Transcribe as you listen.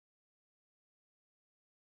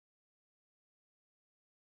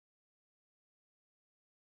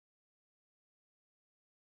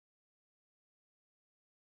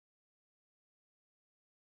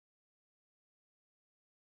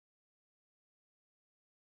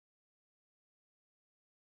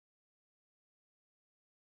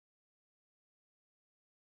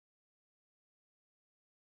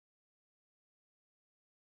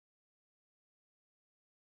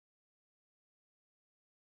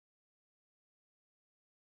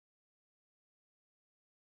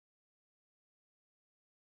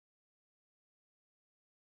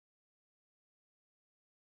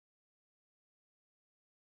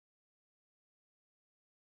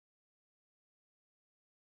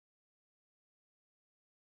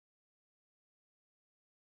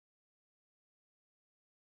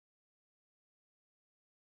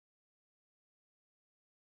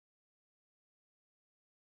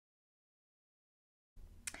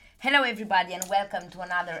Hello, everybody, and welcome to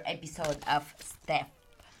another episode of Steph,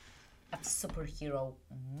 of Superhero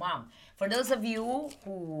Mom. For those of you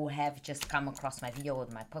who have just come across my video or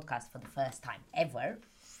my podcast for the first time ever,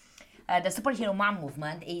 the Superhero Mom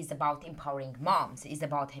movement is about empowering moms. It's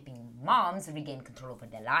about helping moms regain control over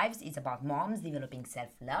their lives. It's about moms developing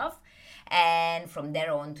self-love, and from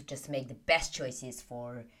there on to just make the best choices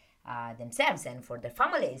for themselves and for their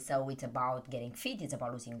families. So it's about getting fit, it's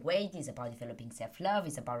about losing weight, it's about developing self-love,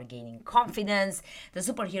 it's about gaining confidence. The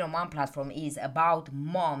Superhero Mom platform is about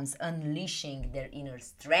moms unleashing their inner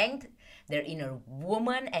strength, their inner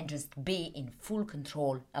woman, and just be in full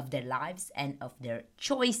control of their lives and of their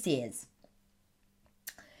choices.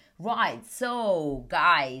 Right, so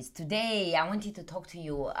guys, today I wanted to talk to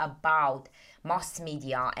you about mass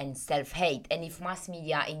media and self-hate, and if mass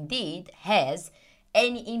media indeed has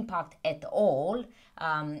any impact at all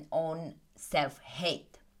on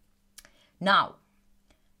self-hate. Now,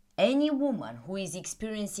 any woman who is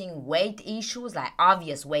experiencing weight issues, like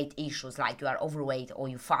obvious weight issues, like you are overweight or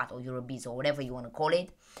you're fat or you're obese or whatever you want to call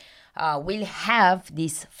it, will have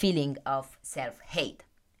this feeling of self-hate.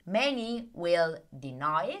 Many will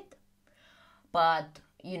deny it, but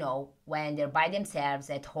when they're by themselves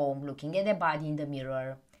at home looking at their body in the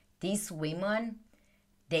mirror, these women,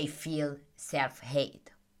 they feel self-hate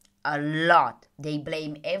a lot. They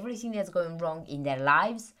blame everything that's going wrong in their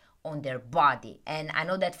lives on their body. And I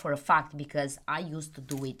know that for a fact because I used to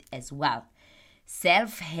do it as well.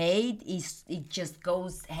 Self-hate it just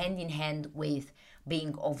goes hand in hand with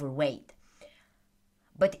being overweight.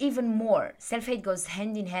 But even more, self-hate goes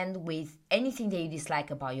hand in hand with anything that you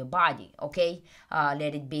dislike about your body, okay?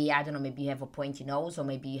 Let it be, I don't know, maybe you have a pointy nose, or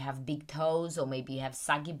maybe you have big toes, or maybe you have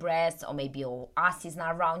saggy breasts, or maybe your ass is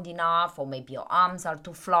not round enough, or maybe your arms are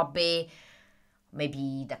too floppy,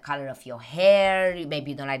 maybe the color of your hair,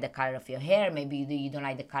 maybe you don't like the color of your hair, maybe you don't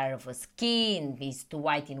like the color of your skin, it's too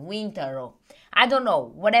white in winter, or I don't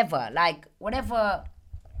know, whatever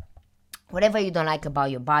you don't like about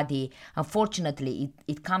your body, unfortunately,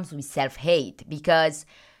 it comes with self-hate because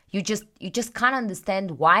you just can't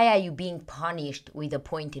understand why are you being punished with a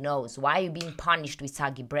pointy nose? Why are you being punished with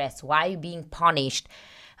saggy breasts? Why are you being punished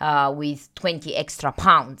with 20 extra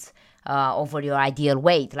pounds over your ideal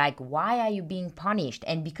weight? Like, why are you being punished?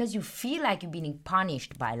 And because you feel like you're being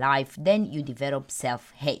punished by life, then you develop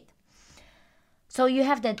self-hate. So you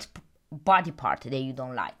have that body part that you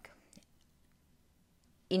don't like.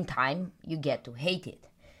 In time, you get to hate it.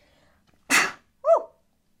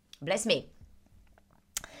 Bless me.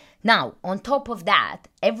 Now, on top of that,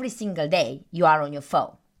 every single day, you are on your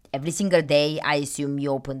phone. Every single day, I assume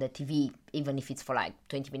you open the TV, even if it's for like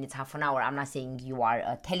 20 minutes, half an hour. I'm not saying you are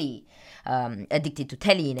addicted to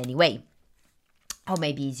telly in any way. Or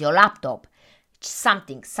maybe it's your laptop,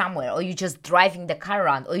 something, somewhere. Or you're just driving the car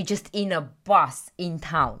around. Or you're just in a bus in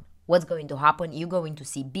town. What's going to happen? You're going to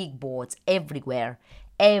see big boards everywhere,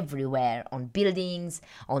 on buildings,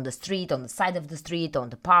 on the street, on the side of the street,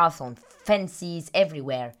 on the path, on fences,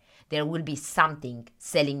 everywhere. There will be something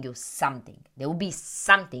selling you something. There will be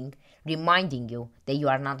something reminding you that you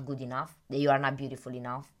are not good enough, that you are not beautiful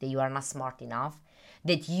enough, that you are not smart enough,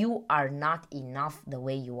 that you are not enough the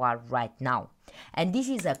way you are right now. And this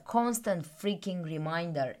is a constant freaking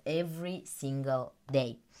reminder every single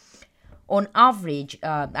day. On average,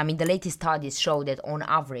 the latest studies show that on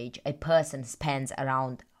average, a person spends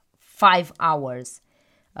around 5 hours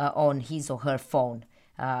on his or her phone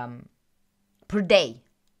per day.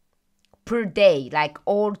 Like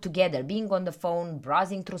all together, being on the phone,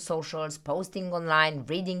 browsing through socials, posting online,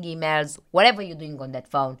 reading emails, whatever you're doing on that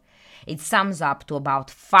phone, it sums up to about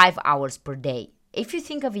 5 hours per day. If you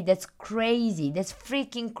think of it, that's crazy. That's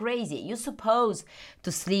freaking crazy. You're supposed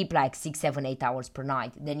to sleep like 6, 7, 8 hours per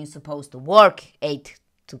night. Then you're supposed to work 8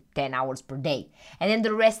 to 10 hours per day. And then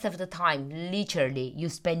the rest of the time, literally, you're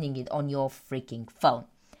spending it on your freaking phone.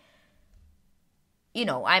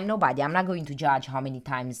 I'm nobody. I'm not going to judge how many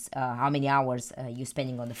hours you're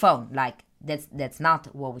spending on the phone. Like, that's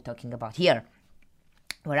not what we're talking about here.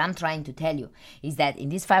 What I'm trying to tell you is that in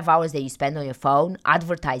these 5 hours that you spend on your phone,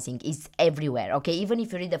 advertising is everywhere, okay? Even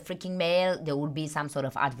if you read a freaking mail, there will be some sort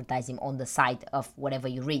of advertising on the side of whatever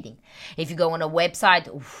you're reading. If you go on a website,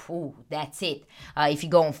 that's it. If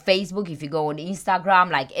you go on Facebook, if you go on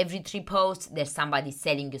Instagram, like every 3 posts, there's somebody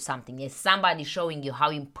selling you something. There's somebody showing you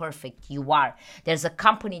how imperfect you are. There's a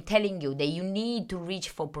company telling you that you need to reach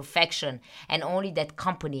for perfection, and only that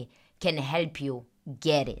company can help you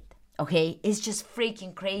get it. Okay, it's just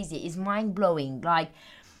freaking crazy. It's mind blowing. Like,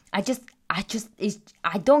 I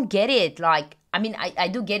don't get it. Like, I mean, I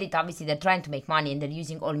do get it. Obviously, they're trying to make money and they're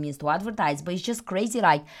using all means to advertise, but it's just crazy,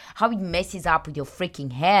 like, how it messes up with your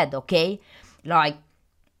freaking head, okay? Like,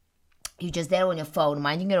 you're just there on your phone,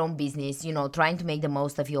 minding your own business, trying to make the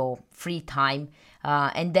most of your free time.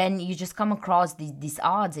 And then you just come across these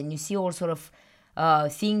ads and you see all sort of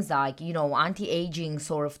things like, anti-aging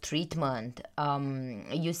sort of treatment.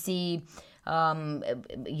 You see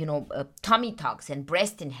tummy tucks and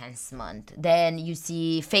breast enhancement. Then you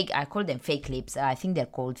see I call them fake lips. I think they're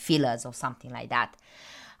called fillers or something like that.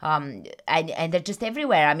 And they're just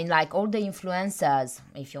everywhere. I mean, like all the influencers,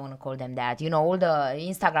 if you want to call them that, all the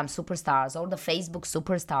Instagram superstars, all the Facebook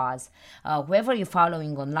superstars, whoever you're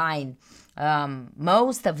following online,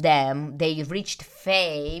 most of them, they reached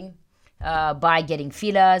fame by getting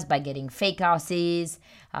fillers, by getting fake asses,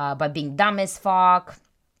 by being dumb as fuck,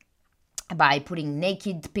 by putting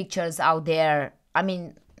naked pictures out there. I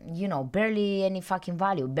mean, barely any fucking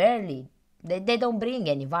value, barely. They don't bring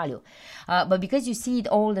any value. But because you see it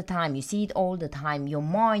all the time, your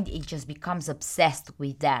mind, it just becomes obsessed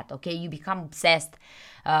with that, okay? You become obsessed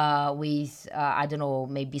with, I don't know,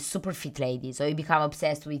 maybe super fit ladies, or you become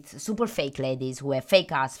obsessed with super fake ladies who have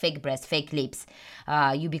fake ass, fake breasts, fake lips.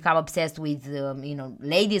 You become obsessed with,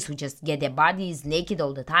 ladies who just get their bodies naked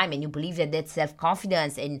all the time, and you believe that that's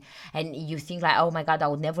self-confidence, and you think like, oh my God, I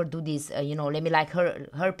would never do this, let me like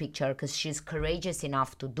her picture because she's courageous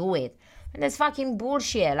enough to do it. And that's fucking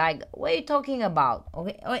bullshit. Like, what are you talking about?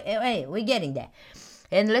 Okay, wait, we're getting there.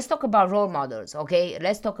 And let's talk about role models, okay?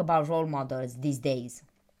 Let's talk about role models these days.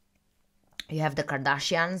 You have the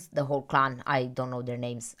Kardashians, the whole clan. I don't know their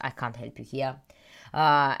names. I can't help you here.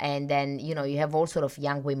 And then, you have all sort of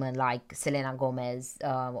young women like Selena Gomez.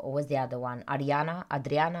 What was the other one?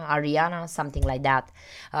 Ariana, something like that.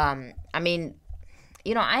 I mean,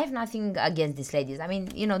 I have nothing against these ladies. I mean,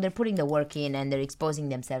 they're putting the work in and they're exposing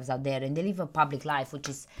themselves out there and they live a public life, which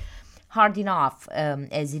is hard enough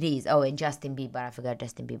as it is. Oh, and Justin Bieber. I forgot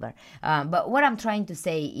Justin Bieber. But what I'm trying to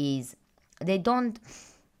say is they don't,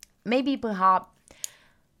 maybe perhaps,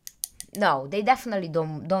 no, they definitely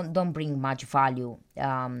don't bring much value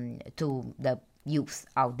to the youth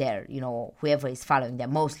out there, whoever is following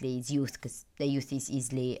them. Mostly it's youth because the youth is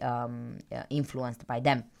easily influenced by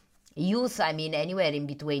them. Youth, I mean, anywhere in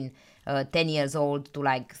between 10 years old to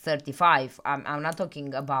like 35. I'm not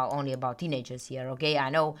talking only about teenagers here, okay? I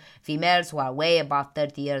know females who are way above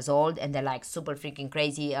 30 years old and they're like super freaking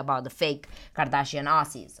crazy about the fake Kardashian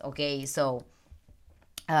asses, okay? So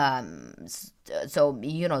there's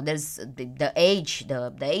the age,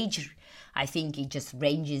 the age, I think it just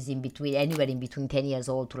ranges anywhere in between 10 years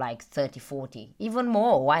old to like 30, 40, even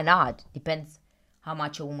more. Why not? Depends how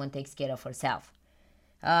much a woman takes care of herself.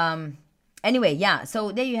 Anyway, yeah,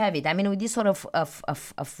 so there you have it. I mean, with this sort of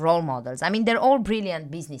role models, I mean, they're all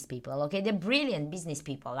brilliant business people, okay? They're brilliant business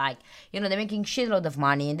people. Like, they're making shitload of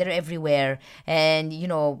money and they're everywhere. And,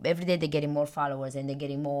 every day they're getting more followers and they're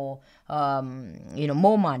getting more,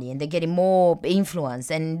 more money and they're getting more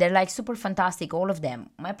influence. And they're like super fantastic, all of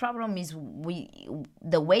them. My problem is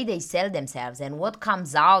the way they sell themselves and what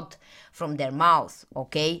comes out from their mouth,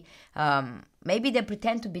 okay? Maybe they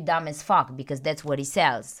pretend to be dumb as fuck because that's what it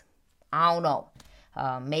sells. I don't know.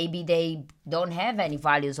 Maybe they don't have any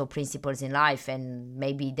values or principles in life and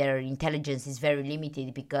maybe their intelligence is very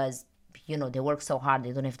limited because, they work so hard.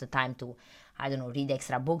 They don't have the time to, I don't know, read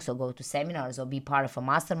extra books or go to seminars or be part of a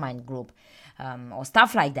mastermind group or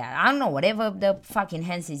stuff like that. I don't know, whatever the fuck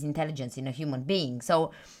enhances intelligence in a human being.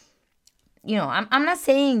 So, I'm not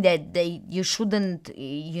saying that you shouldn't,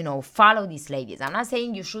 follow these ladies. I'm not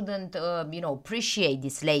saying you shouldn't, appreciate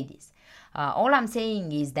these ladies. All I'm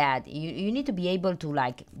saying is that you need to be able to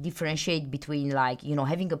like differentiate between like,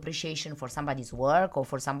 having appreciation for somebody's work or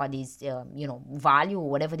for somebody's, value or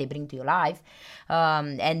whatever they bring to your life.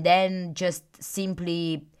 And then just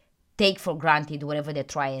simply take for granted whatever they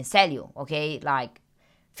try and sell you. Okay. Like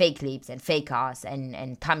fake lips and fake ass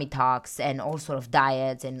and tummy tucks and all sort of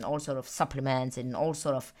diets and all sort of supplements and all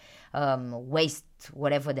sort of waist,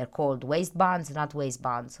 whatever they're called, waistbands, not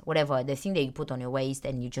waistbands, whatever, the thing that you put on your waist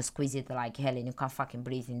and you just squeeze it like hell and you can't fucking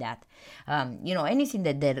breathe in that. Anything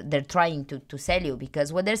that they're trying to sell you,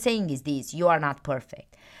 because what they're saying is this: you are not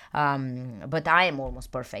perfect, but I am almost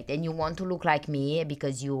perfect, and you want to look like me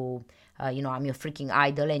because I'm your freaking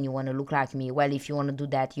idol and you want to look like me. Well, if you want to do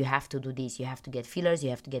that, you have to do this. You have to get fillers,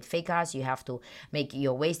 you have to get fake ass, you have to make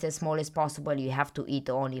your waist as small as possible, you have to eat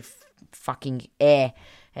only fucking air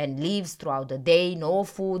and leaves throughout the day, no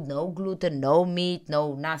food, no gluten, no meat,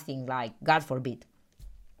 no nothing, like, God forbid.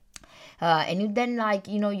 And you then, like,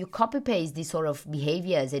 you copy paste these sort of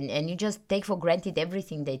behaviors, and you just take for granted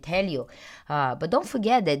everything they tell you. But don't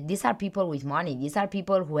forget that these are people with money. These are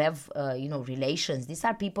people who have relations. These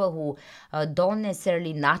are people who don't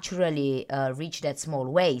necessarily naturally reach that small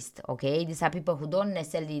waist. Okay, these are people who don't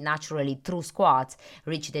necessarily naturally through squats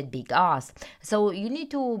reach that big ass. So you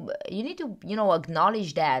need to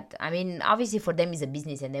acknowledge that. I mean, obviously for them it's a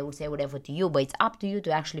business and they will say whatever to you, but it's up to you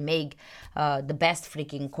to actually make the best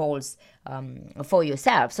freaking calls for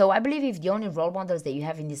yourself. So I believe if the only role models that you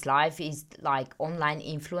have in this life is like online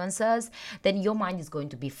influencers, then your mind is going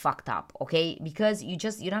to be fucked up, okay? Because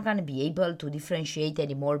you're not going to be able to differentiate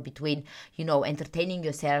anymore between entertaining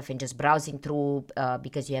yourself and just browsing through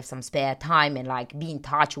because you have some spare time, and like be in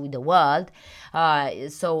touch with the world.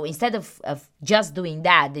 So instead of just doing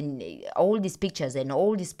that, then all these pictures and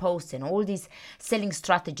all these posts and all these selling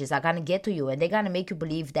strategies are gonna get to you, and they're gonna make you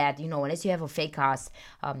believe that unless you have a fake ass,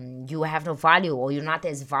 you have no value, or you're not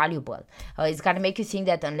as valuable. It's gonna make you think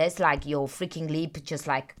that unless like your freaking lip just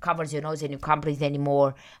like covers your nose and you can't breathe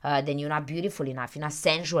anymore, then you're not beautiful enough, you're not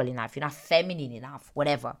sensual enough, you're not feminine enough,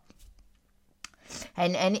 whatever.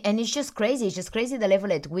 And it's just crazy. It's just crazy the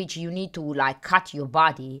level at which you need to like cut your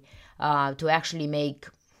body to actually make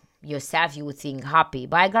yourself, you would think, happy.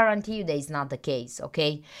 But I guarantee you that is not the case,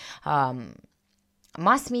 okay?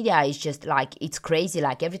 Mass media is just like, it's crazy.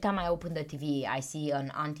 Like every time I open the TV, I see an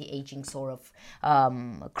anti-aging sort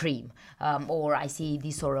of cream, or I see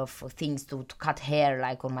these sort of things to cut hair,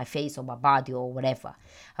 like on my face or my body or whatever.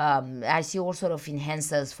 I see all sort of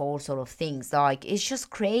enhancers for all sort of things. Like it's just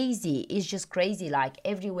crazy. It's just crazy. Like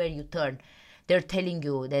everywhere you turn, they're telling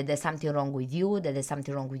you that there's something wrong with you, that there's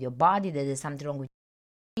something wrong with your body, that there's something wrong with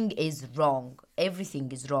you. Everything is wrong. Everything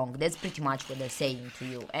is wrong. That's pretty much what they're saying to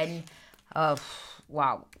you. And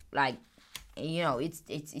wow, like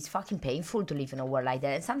it's fucking painful to live in a world like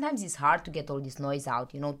that, and sometimes it's hard to get all this noise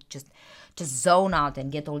out, just zone out and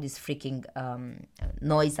get all this freaking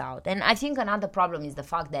noise out. And I think another problem is the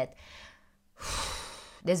fact that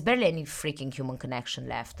there's barely any freaking human connection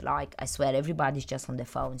left. Like, I swear, everybody's just on their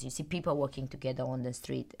phones. You see people walking together on the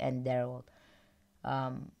street and they're all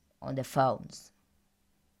on their phones.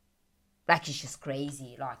 Like, it's just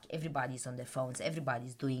crazy. Like, everybody's on their phones,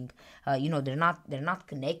 everybody's doing they're not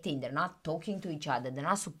connecting, they're not talking to each other, they're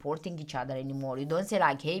not supporting each other anymore. You don't say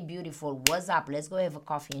like, hey beautiful, what's up, let's go have a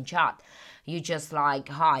coffee and chat. You just like,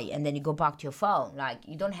 hi, and then you go back to your phone. Like,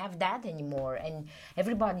 you don't have that anymore, and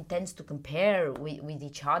everybody tends to compare with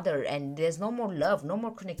each other, and there's no more love, no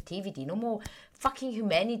more connectivity, no more fucking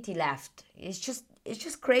humanity left. It's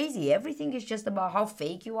just crazy. Everything is just about how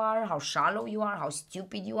fake you are, how shallow you are, how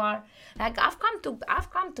stupid you are. Like, I've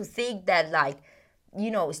come to think that, like,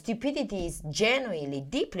 stupidity is genuinely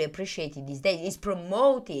deeply appreciated these days. It's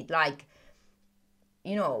promoted. Like,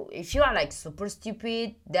 if you are like super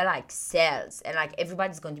stupid, they're like sales, and like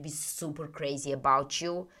everybody's going to be super crazy about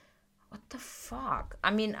you. What the fuck? I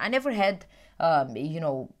mean, I never had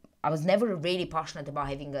I was never really passionate about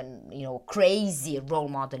having a crazy role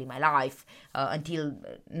model in my life until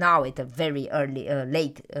now, at a very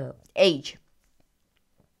late age.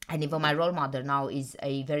 And even my role model now is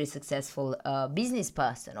a very successful business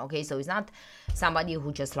person. Okay, so it's not somebody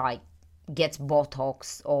who just like gets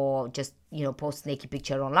Botox or just posts naked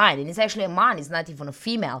picture online. And it's actually a man. It's not even a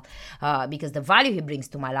female, because the value he brings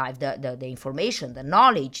to my life, the information, the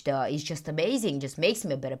knowledge, is just amazing. Just makes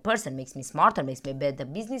me a better person, makes me smarter, makes me a better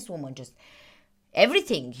businesswoman. Just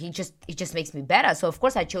everything. He just makes me better. So of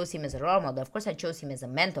course I chose him as a role model. Of course I chose him as a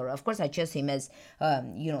mentor. Of course I chose him as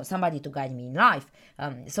somebody to guide me in life.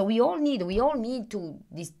 So we all need to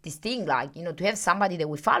this thing, like, to have somebody that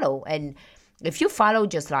we follow. And if you follow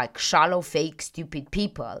just like shallow, fake, stupid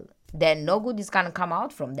people, then no good is gonna come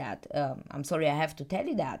out from that. I'm sorry, I have to tell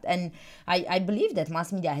you that. And I believe that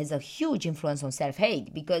mass media has a huge influence on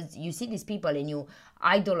self-hate, because you see these people and you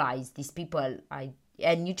idolize these people,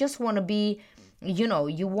 and you just want to be,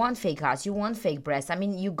 you want fake ass, you want fake breasts. I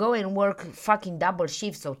mean, you go and work fucking double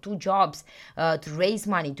shifts or 2 jobs to raise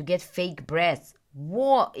money to get fake breasts.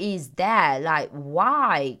 What is that? Like,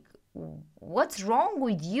 why? What's wrong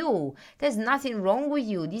with you? There's nothing wrong with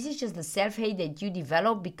you. This is just the self-hate that you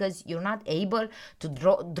develop because you're not able to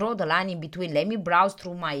draw the line in between. Let me browse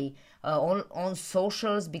through my own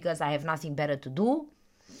socials because I have nothing better to do,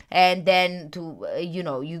 and then to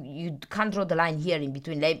you can't draw the line here in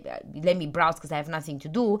between. Let me browse because I have nothing to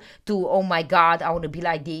do, to, oh my god, I want to be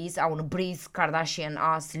like this, I want to breathe Kardashian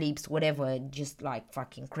ass lips, whatever. Just like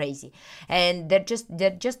fucking crazy. And they're just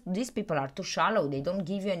these people are too shallow. They don't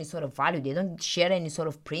give you any sort of value, they don't share any sort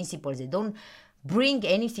of principles, they don't bring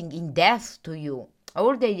anything in depth to you.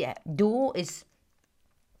 All they do is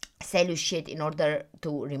sell you shit in order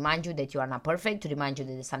to remind you that you are not perfect, to remind you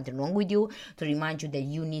that there's something wrong with you, to remind you that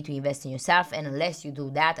you need to invest in yourself. And unless you do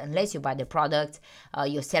that, unless you buy the product,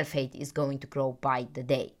 your self-hate is going to grow by the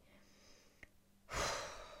day.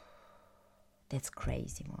 That's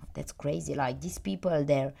crazy, man. That's crazy. Like, these people,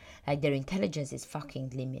 their intelligence is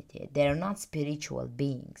fucking limited. They're not spiritual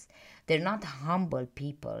beings. They're not humble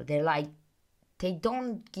people. They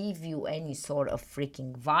don't give you any sort of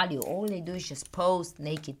freaking value. All they do is just post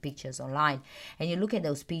naked pictures online. And you look at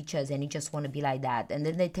those pictures and you just want to be like that. And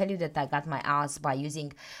then they tell you that I got my ass by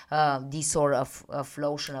using this sort of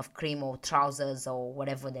lotion, of cream, or trousers, or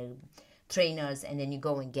whatever, the trainers, and then you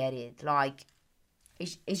go and get it. Like,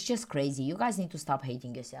 it's just crazy. You guys need to stop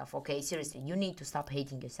hating yourself, okay? Seriously, you need to stop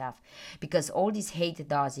hating yourself, because all this hate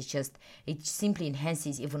does is just, it simply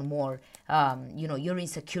enhances even more, your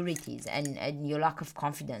insecurities and your lack of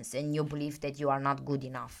confidence and your belief that you are not good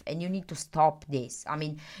enough. And you need to stop this. I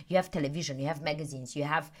mean, you have television, you have magazines, you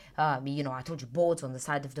have, I told you, boards on the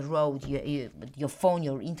side of the road, your phone,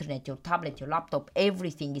 your internet, your tablet, your laptop,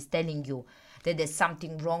 everything is telling you that there's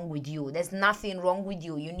something wrong with you. There's nothing wrong with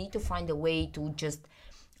you. You need to find a way to just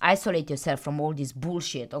isolate yourself from all this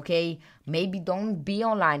bullshit, okay? Maybe don't be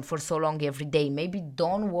online for so long every day. Maybe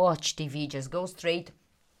don't watch TV. Just go straight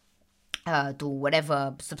to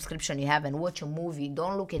whatever subscription you have and watch a movie.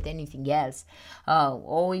 Don't look at anything else.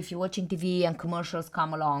 Or if you're watching TV and commercials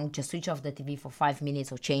come along, just switch off the TV for 5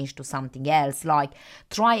 minutes or change to something else. Like,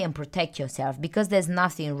 try and protect yourself, because there's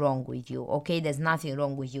nothing wrong with you, okay? There's nothing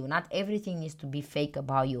wrong with you. Not everything needs to be fake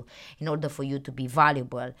about you in order for you to be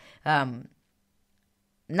valuable.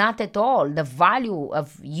 Not at all. The value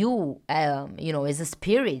of you, as a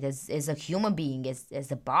spirit, as a human being, as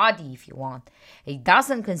a body, if you want, it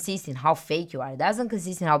doesn't consist in how fake you are. It doesn't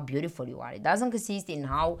consist in how beautiful you are. It doesn't consist in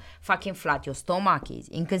how fucking flat your stomach is.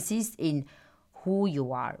 It consists in who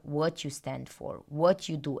you are, what you stand for, what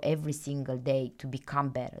you do every single day to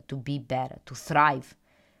become better, to be better, to thrive.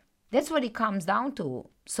 That's what it comes down to.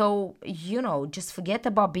 So, just forget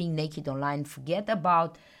about being naked online. Forget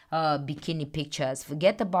about bikini pictures.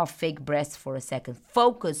 Forget about fake breasts for a second.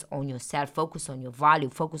 Focus on yourself. Focus on your value.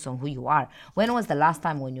 Focus on who you are. When was the last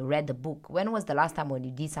time when you read a book? When was the last time when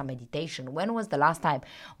you did some meditation? When was the last time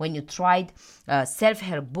when you tried a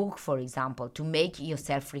self-help book, for example, to make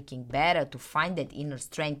yourself freaking better, to find that inner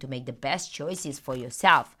strength, to make the best choices for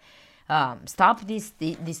yourself? Stop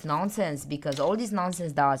this nonsense, because all this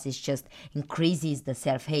nonsense does is just increases the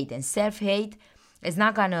self-hate, and self-hate is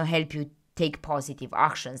not gonna help you take positive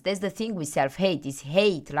actions. That's the thing with self-hate. Is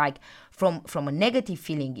hate, like, from a negative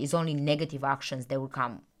feeling, is only negative actions that will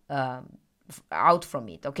come out from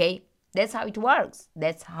it, okay? That's how it works.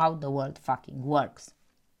 That's how the world fucking works.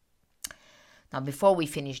 Now, before we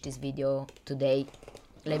finish this video today,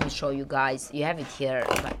 let me show you guys. You have it here,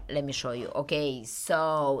 but let me show you. Okay,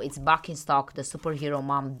 so it's back in stock, the Superhero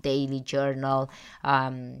Mom Daily Journal.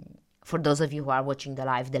 For those of you who are watching the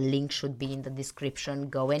live, the link should be in the description.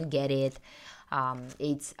 Go and get it.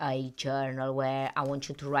 It's a journal where I want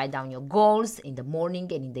you to write down your goals in the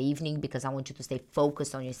morning and in the evening, because I want you to stay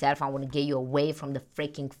focused on yourself. I want to get you away from the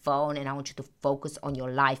freaking phone, and I want you to focus on your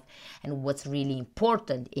life and what's really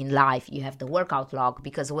important in life. You have the workout log,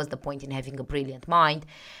 because what's the point in having a brilliant mind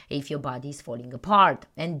if your body is falling apart?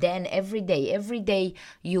 And then every day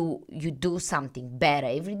you do something better.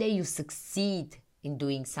 Every day you succeed in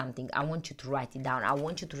doing something. I want you to write it down. I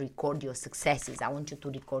want you to record your successes. I want you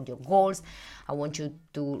to record your goals. I want you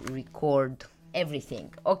to record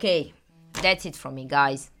everything. Okay, that's it from me,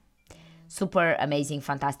 guys. Super amazing,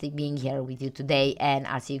 fantastic being here with you today, and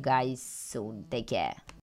I'll see you guys soon. Take care.